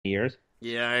years.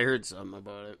 Yeah, I heard something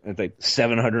about it. It's like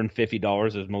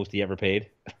 $750 is most he ever paid.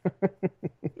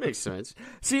 Makes sense.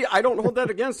 See, I don't hold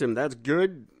that against him. That's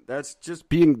good. That's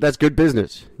good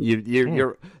business.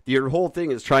 Your whole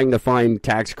thing is trying to find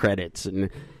tax credits, and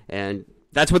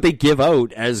that's what they give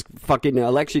out as fucking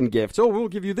election gifts. Oh, we'll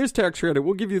give you this tax credit.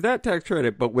 We'll give you that tax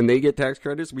credit. But when they get tax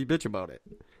credits, we bitch about it.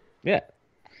 Yeah.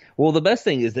 Well, the best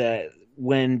thing is that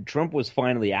when Trump was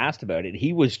finally asked about it,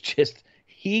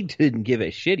 he didn't give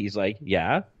a shit. He's like,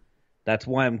 yeah, that's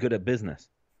why I'm good at business.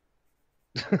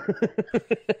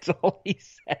 That's all he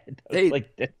said. Hey,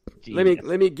 like,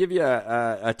 let me give you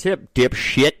a tip,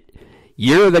 dipshit.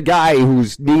 You're the guy who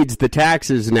needs the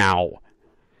taxes now.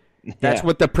 That's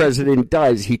what the president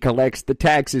does. He collects the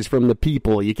taxes from the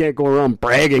people. You can't go around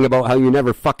bragging about how you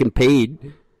never fucking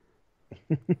paid.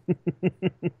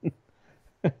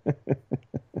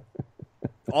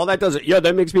 All that does,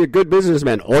 that makes me a good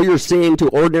businessman. All you're saying to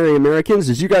ordinary Americans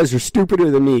is you guys are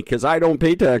stupider than me because I don't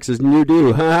pay taxes and you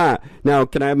do. Ha ha. Now,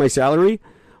 can I have my salary?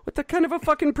 What the kind of a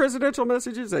fucking presidential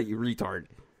message is that, you retard?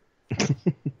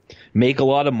 Make a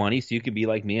lot of money so you can be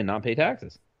like me and not pay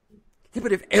taxes. Yeah,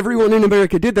 but if everyone in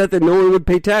America did that, then no one would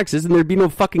pay taxes and there'd be no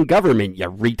fucking government, you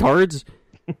retards.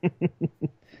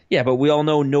 Yeah, but we all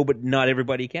know not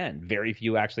everybody can. Very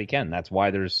few actually can. That's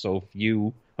why there's so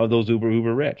few of those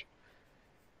uber rich.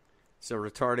 So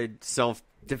retarded,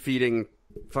 self-defeating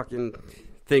fucking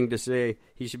thing to say.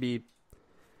 He should be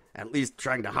at least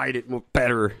trying to hide it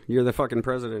better. You're the fucking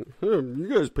president. You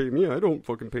guys pay me. I don't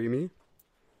fucking pay me.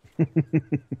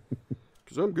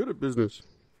 Because I'm good at business.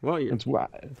 Well, that's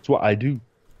what I do.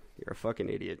 You're a fucking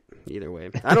idiot. Either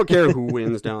way. I don't care who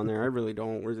wins down there. I really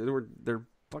don't. They're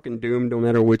fucking doomed no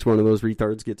matter which one of those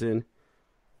retards gets in.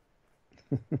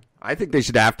 I think they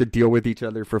should have to deal with each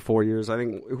other for 4 years. I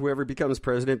think whoever becomes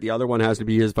president, the other one has to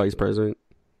be his vice president.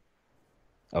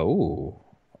 Oh,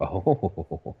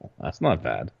 that's not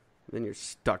bad. Then you're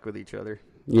stuck with each other.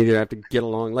 You either have to get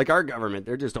along. Like our government,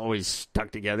 they're just always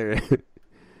stuck together.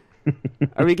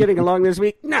 Are we getting along this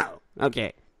week? No.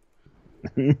 Okay.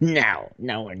 No,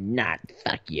 we're not.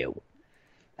 Fuck you.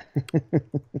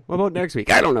 What about next week?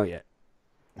 I don't know yet.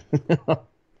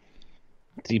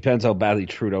 Depends how badly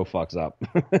Trudeau fucks up.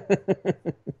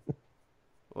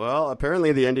 Well,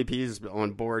 apparently the NDP's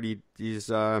on board. He's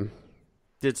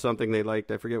did something they liked.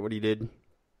 I forget what he did.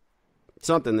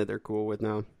 Something that they're cool with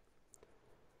now.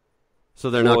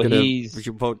 So they're not going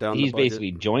to vote down the budget. He's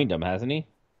basically joined them, hasn't he?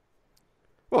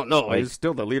 Well, no, he's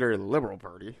still the leader of the Liberal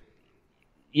Party.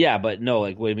 Yeah, but no,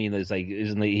 like what I mean is like,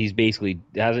 hasn't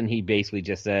he basically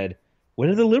just said, what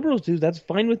do the Liberals do? That's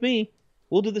fine with me.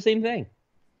 We'll do the same thing.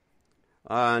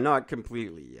 Not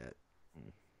completely yet.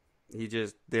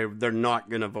 They're not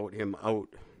going to vote him out.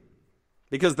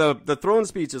 Because the throne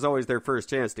speech is always their first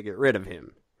chance to get rid of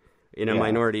him in a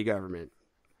minority government.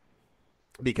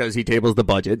 Because he tables the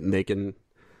budget and they can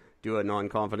do a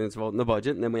non-confidence vote in the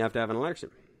budget and then we have to have an election.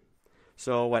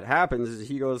 So what happens is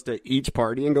he goes to each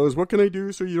party and goes, what can I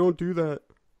do so you don't do that?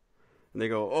 And they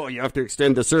go, oh, you have to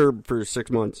extend the CERB for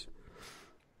 6 months.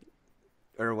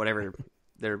 Or whatever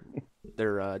their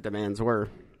demands were.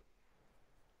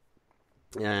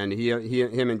 And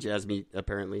him and Jagmeet,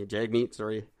 apparently. Jagmeet,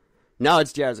 sorry. No,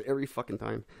 it's Jazz every fucking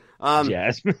time.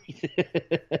 Jagmeet.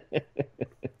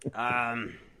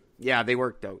 Yeah, they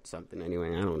worked out something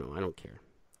anyway. I don't know. I don't care.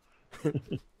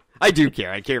 I do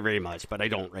care. I care very much, but I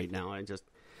don't right now.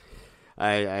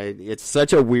 It's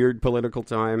such a weird political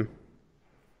time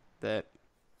that,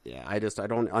 I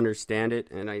don't understand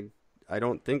it, and I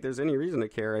don't think there's any reason to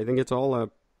care. I think it's all a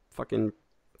fucking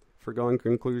foregone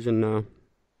conclusion now.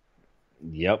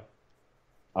 Yep.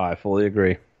 I fully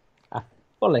agree.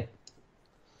 Fully.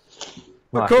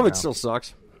 But COVID still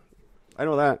sucks. I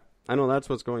know that. I know that's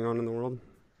what's going on in the world.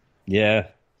 Yeah.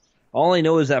 All I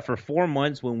know is that for 4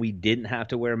 months when we didn't have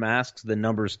to wear masks, the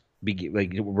numbers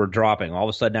were dropping. All of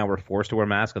a sudden now we're forced to wear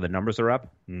masks and the numbers are up.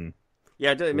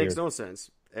 Yeah, it makes no sense.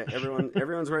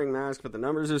 Everyone's wearing masks, but the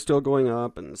numbers are still going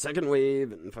up, and second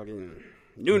wave, and fucking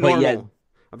new normal.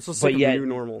 I'm so sick of the new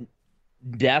normal.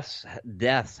 Deaths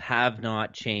have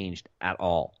not changed at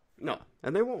all. No,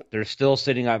 and they won't. They're still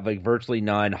sitting at virtually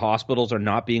none. Hospitals are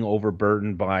not being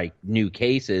overburdened by new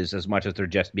cases as much as they're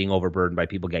just being overburdened by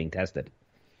people getting tested.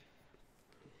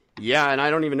 Yeah, and I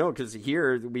don't even know, because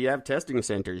here we have testing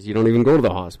centers. You don't even go to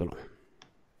the hospital.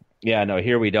 Yeah, no,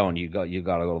 here we don't. You got to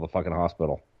go to the fucking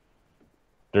hospital.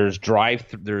 There's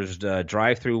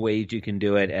drive-through ways you can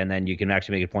do it, and then you can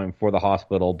actually make an appointment for the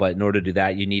hospital. But in order to do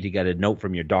that, you need to get a note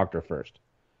from your doctor first.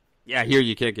 Yeah, here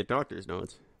you can't get doctor's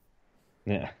notes.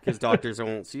 Yeah, because doctors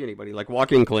won't see anybody. Like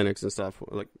walk-in clinics and stuff,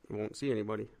 won't see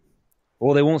anybody.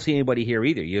 Well, they won't see anybody here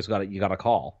either. You got to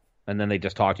call, and then they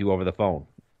just talk to you over the phone,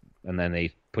 and then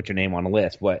they put your name on a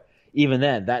list. But even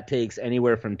then, that takes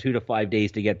anywhere from 2 to 5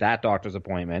 days to get that doctor's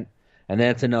appointment, and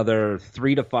then it's another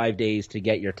 3 to 5 days to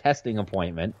get your testing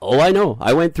appointment. Oh, I know.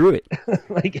 I went through it.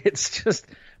 Like, it's just,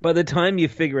 by the time you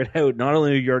figure it out, not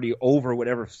only are you already over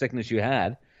whatever sickness you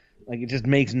had, like, it just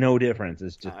makes no difference.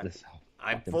 It's just this.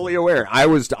 I'm fully aware. I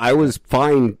was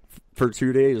fine for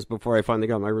 2 days before I finally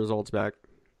got my results back.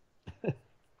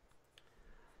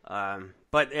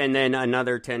 But then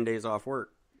another 10 days off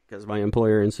work because my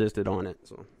employer insisted on it.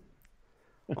 So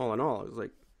all in all, it was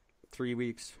like 3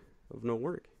 weeks of no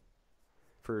work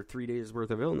for 3 days worth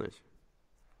of illness.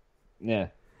 Yeah.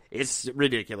 It's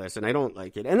ridiculous, and I don't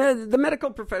like it. And the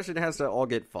medical profession has to all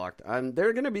get fucked.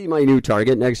 They're going to be my new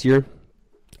target next year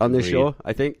on this show,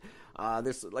 I think.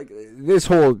 This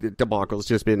whole debacle has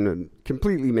just been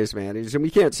completely mismanaged, and we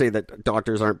can't say that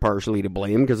doctors aren't partially to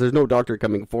blame because there's no doctor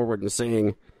coming forward and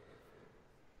saying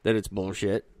that it's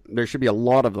bullshit. There should be a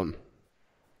lot of them.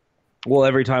 Well,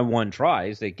 every time one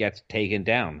tries, it gets taken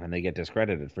down, and they get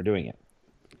discredited for doing it.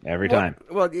 Every time.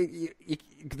 Well, you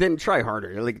then try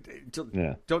harder. Like,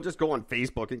 don't just go on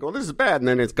Facebook and go, "This is bad," and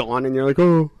then it's gone, and you're like,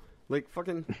 "Oh, like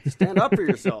fucking stand up for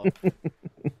yourself."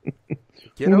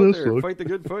 Get out there, fight the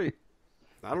good fight.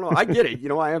 I don't know. I get it. You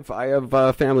know, I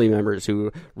have family members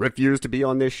who refuse to be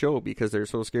on this show because they're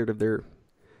so scared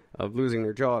of losing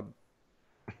their job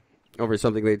over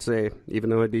something they'd say, even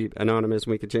though it'd be anonymous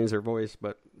and we could change their voice.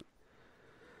 But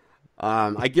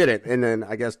I get it. And then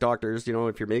I guess doctors, you know,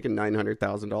 if you're making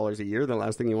 $900,000 a year, the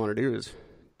last thing you want to do is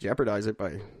jeopardize it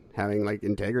by having like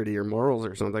integrity or morals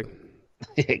or something.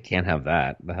 It can't have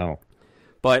that. The hell.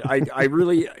 But I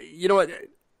really, you know what?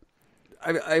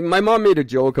 My mom made a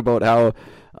joke about how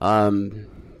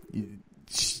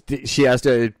she has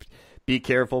to be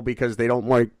careful because they don't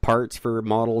like parts for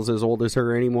models as old as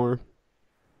her anymore.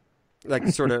 Like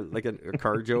sort of like a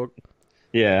car joke.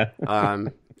 Yeah.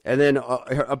 And then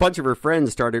a bunch of her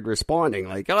friends started responding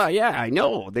like, "Oh yeah, I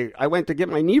know. I went to get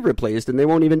my knee replaced and they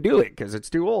won't even do it because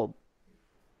it's too old."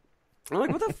 I'm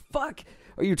like, what the fuck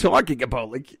are you talking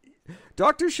about? Like,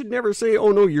 doctors should never say,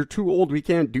 "Oh no, you're too old. We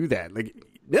can't do that." Like,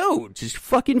 no, just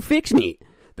fucking fix me.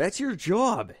 That's your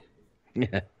job.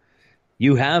 Yeah.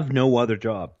 You have no other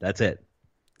job. That's it.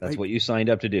 That's what you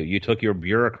signed up to do. You took your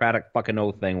bureaucratic fucking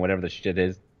oath thing, whatever the shit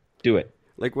is. Do it.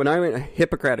 Like when I went,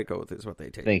 Hippocratic oath is what they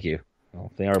take. Thank you.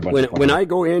 Well, they are a bunch of when I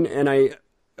go in and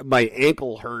my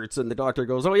ankle hurts and the doctor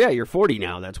goes, "Oh yeah, you're 40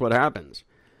 now. That's what happens."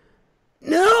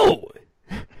 No.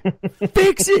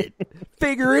 Fix it.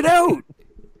 Figure it out.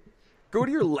 Go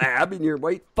to your lab in your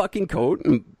white fucking coat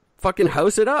and fucking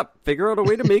house it up. Figure out a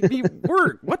way to make me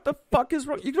work. What the fuck is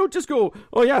wrong? You don't just go,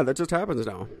 "Oh yeah, that just happens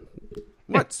now."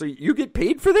 What? So you get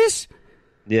paid for this?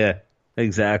 Yeah,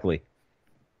 exactly.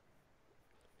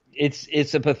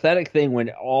 It's a pathetic thing when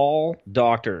all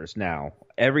doctors now,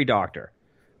 every doctor,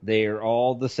 they are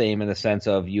all the same in the sense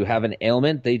of you have an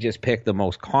ailment, they just pick the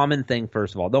most common thing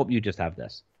first of all. Nope, you just have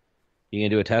this. You gonna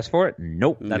do a test for it?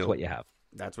 Nope, that's what you have.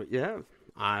 That's what you have.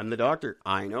 I'm the doctor.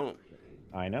 I know.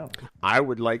 I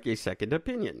would like a second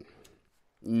opinion.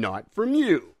 Not from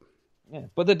you. Yeah,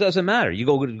 but that doesn't matter. You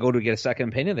go to get a second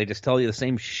opinion, they just tell you the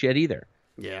same shit either.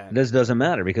 Yeah. This doesn't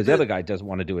matter because the other guy doesn't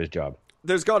want to do his job.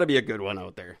 There's got to be a good one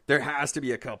out there. There has to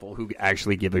be a couple who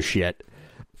actually give a shit.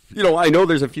 You know, I know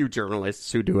there's a few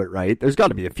journalists who do it right. There's got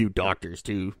to be a few doctors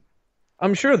too.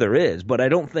 I'm sure there is, but I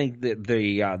don't think that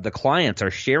the clients are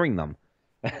sharing them.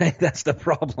 That's the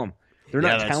problem. They're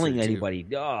not telling anybody.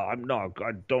 "Oh, I'm not.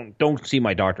 Don't see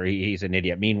my doctor. He's an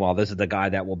idiot." Meanwhile, this is the guy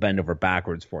that will bend over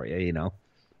backwards for you. You know,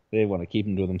 they want to keep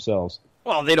him to themselves.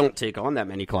 Well, they don't take on that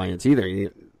many clients either.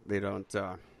 They don't.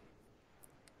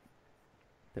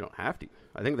 They don't have to.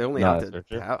 I think they only have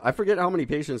to. I forget how many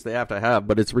patients they have to have,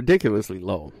 but it's ridiculously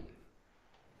low.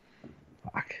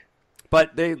 Fuck.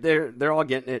 But they're all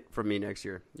getting it from me next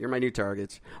year. You're my new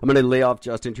targets. I'm going to lay off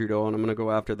Justin Trudeau, and I'm going to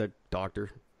go after the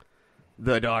doctor.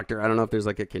 The doctor. I don't know if there's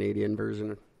like a Canadian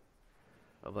version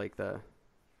of like the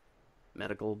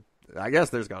medical. I guess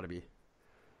there's got to be.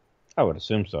 I would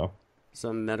assume so.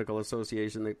 Some medical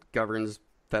association that governs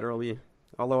federally.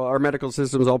 Although our medical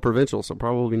system's all provincial, so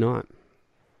probably not.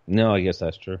 No, I guess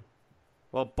that's true.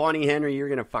 Well, Bonnie Henry, you're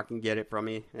going to fucking get it from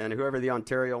me. And whoever the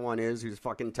Ontario one is who's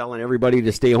fucking telling everybody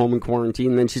to stay home in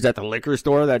quarantine, then she's at the liquor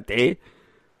store that day.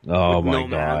 Oh, my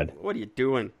God. Man, what are you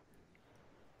doing?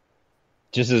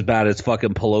 Just as bad as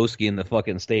fucking Pelosi in the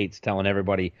fucking States telling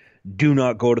everybody, do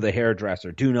not go to the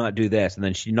hairdresser, do not do this. And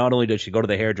then she not only does she go to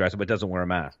the hairdresser, but doesn't wear a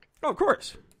mask. Oh, of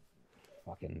course.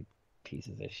 Fucking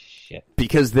pieces of shit.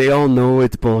 Because they all know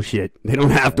it's bullshit. They don't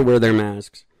have to wear their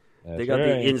masks. They got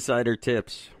the insider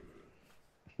tips.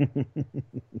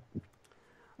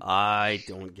 I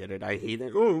don't get it. I hate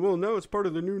it. Oh, well, now it's part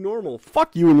of the new normal.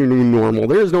 Fuck you and your new normal.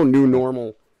 There is no new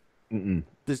normal.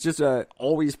 It's just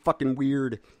always fucking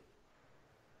weird.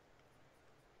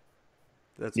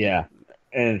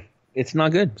 And it's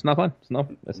not good. It's not fun.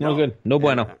 It's no good. No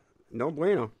bueno. No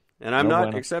bueno. And I'm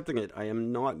not accepting it. I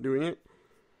am not doing it.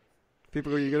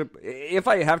 People are if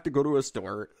I have to go to a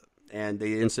store and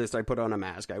they insist I put on a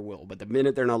mask, I will. But the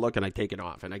minute they're not looking, I take it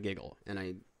off and I giggle and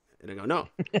I go no.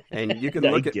 And you can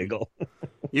look at giggle.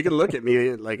 You can look at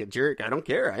me like a jerk. I don't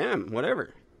care. I am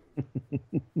whatever.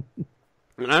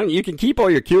 And you can keep all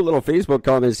your cute little Facebook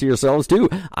comments to yourselves too.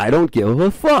 I don't give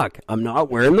a fuck. I'm not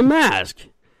wearing the mask.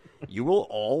 You will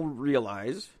all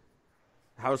realize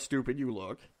how stupid you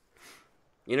look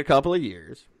in a couple of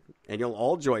years, and you'll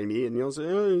all join me, and you'll say,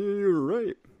 "Oh, you're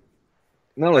right."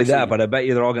 Not only that, but I bet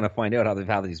you they're all going to find out how they've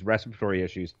had these respiratory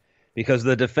issues. Because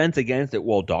the defense against it,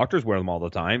 well, doctors wear them all the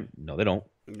time. No, they don't.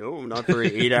 No, not for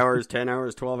 8 hours, 10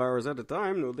 hours, 12 hours at a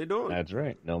time. No, they don't. That's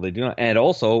right. No, they do not. And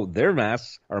also, their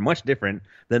masks are much different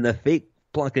than the fake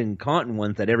fucking cotton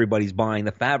ones that everybody's buying,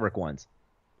 the fabric ones.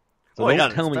 So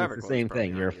don't tell me it's the same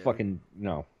thing. You're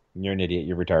no, you're an idiot.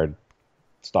 You're retarded.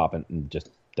 Stop it and just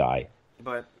die.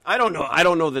 But I don't know. I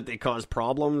don't know that they cause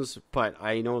problems, but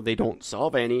I know they don't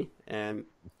solve any. And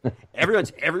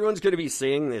everyone's going to be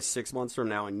saying this 6 months from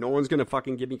now, and no one's going to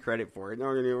fucking give me credit for it.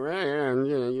 They're going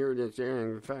to be, you're just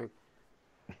saying fact.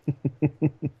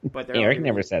 But Eric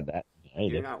never said that.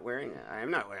 You're not wearing it. I'm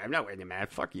not wearing the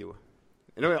mask. Fuck you.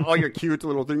 You know, all your cute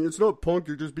little thing. It's not punk.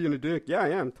 You're just being a dick. Yeah, I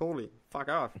am. Totally. Fuck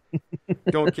off.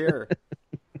 Don't care.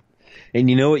 And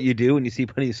you know what you do when you see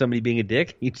somebody being a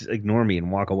dick? You just ignore me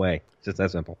and walk away. It's just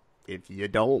that simple. If you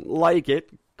don't like it,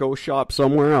 go shop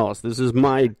somewhere else. This is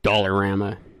my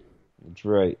Dollarama. That's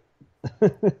right.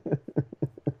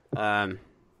 I'm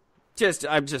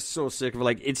just so sick of it.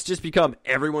 Like, it's just become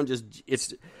everyone just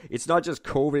it's not just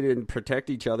COVID and protect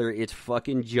each other. It's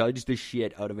fucking judge the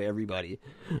shit out of everybody.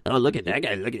 Oh, look at that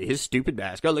guy. Look at his stupid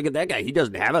mask. Oh, look at that guy. He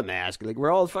doesn't have a mask. Like,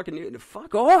 we're all fucking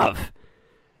fuck off.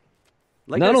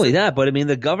 Like, not only that, but I mean,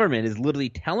 the government is literally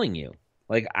telling you.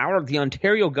 Like, the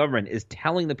Ontario government is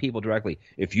telling the people directly,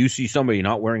 if you see somebody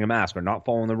not wearing a mask or not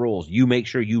following the rules, you make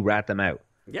sure you rat them out.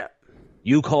 Yeah.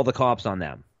 You call the cops on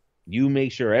them. You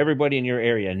make sure everybody in your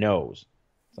area knows.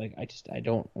 It's like, I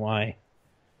don't, why?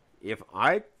 If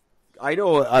I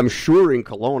know, I'm sure in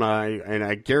Kelowna, and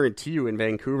I guarantee you in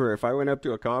Vancouver, if I went up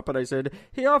to a cop and I said,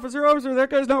 hey, officer, that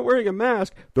guy's not wearing a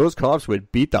mask, those cops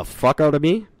would beat the fuck out of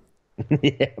me.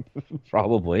 Yeah,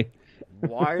 probably.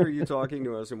 Why are you talking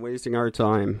to us and wasting our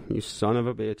time, you son of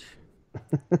a bitch?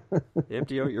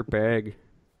 Empty out your bag.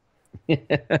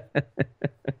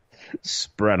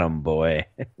 Spread them, boy.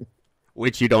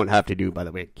 Which you don't have to do, by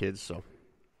the way, kids. So,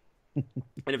 and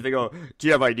if they go, do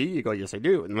you have ID? You go, yes, I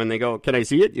do. And when they go, can I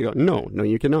see it? You go, no,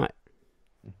 you cannot.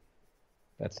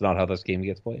 That's not how this game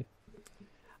gets played.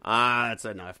 That's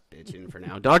enough bitching for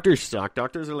now. Doctors suck.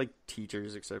 Doctors are like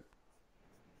teachers, except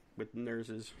with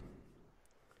nurses.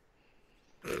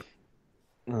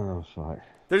 Oh, fuck.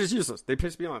 They're just useless. They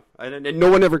piss me off. And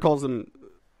no one ever calls them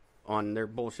on their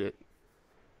bullshit.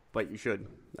 But you should.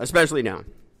 Especially now.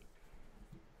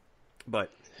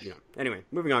 But, anyway,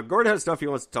 moving on. Gord has stuff he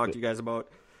wants to talk to you guys about.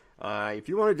 If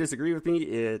you want to disagree with me,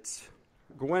 it's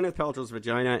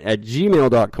gwenethpaltrowsvagina at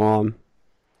gmail.com.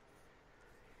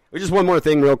 Just one more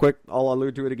thing real quick. I'll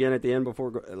allude to it again at the end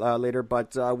later.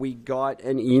 But we got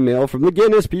an email from the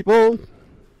Guinness people.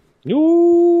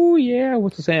 Ooh, yeah.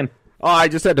 What's it saying? Oh, I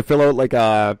just had to fill out like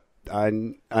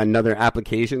another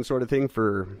application sort of thing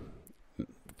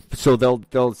so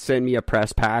they'll send me a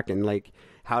press pack and like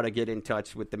how to get in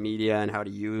touch with the media and how to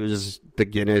use the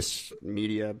Guinness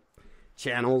media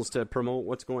channels to promote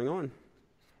what's going on.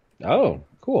 Oh,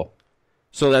 cool.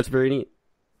 So that's very neat.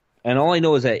 And all I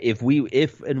know is that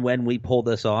if and when we pull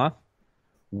this off,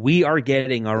 we are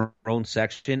getting our own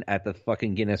section at the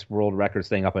fucking Guinness World Records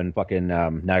thing up in fucking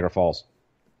Niagara Falls.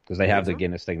 Because they have the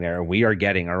Guinness thing there. And we are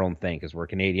getting our own thing because we're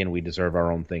Canadian. We deserve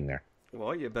our own thing there.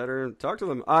 Well, you better talk to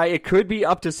them. It could be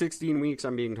up to 16 weeks,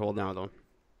 I'm being told now, though.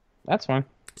 That's fine.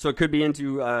 So it could be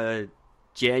into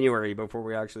January before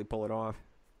we actually pull it off.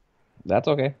 That's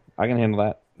okay. I can handle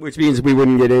that. Which means we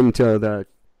wouldn't get into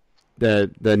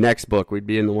the next book. We'd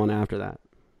be in the one after that.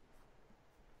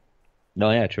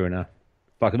 No, yeah, true enough.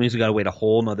 Fuck, it means we got to wait a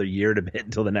whole another year to bit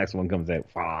until the next one comes out.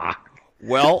 Fuck.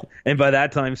 Well, and by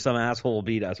that time, some asshole will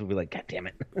beat us. We'll be like, God damn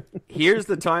it. Here's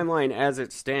the timeline as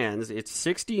it stands. It's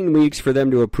 16 weeks for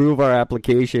them to approve our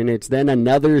application. It's then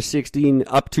another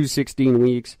up to 16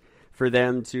 weeks for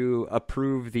them to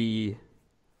approve the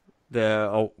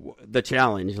the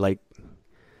challenge, like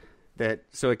that.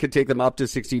 So it could take them up to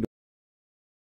 16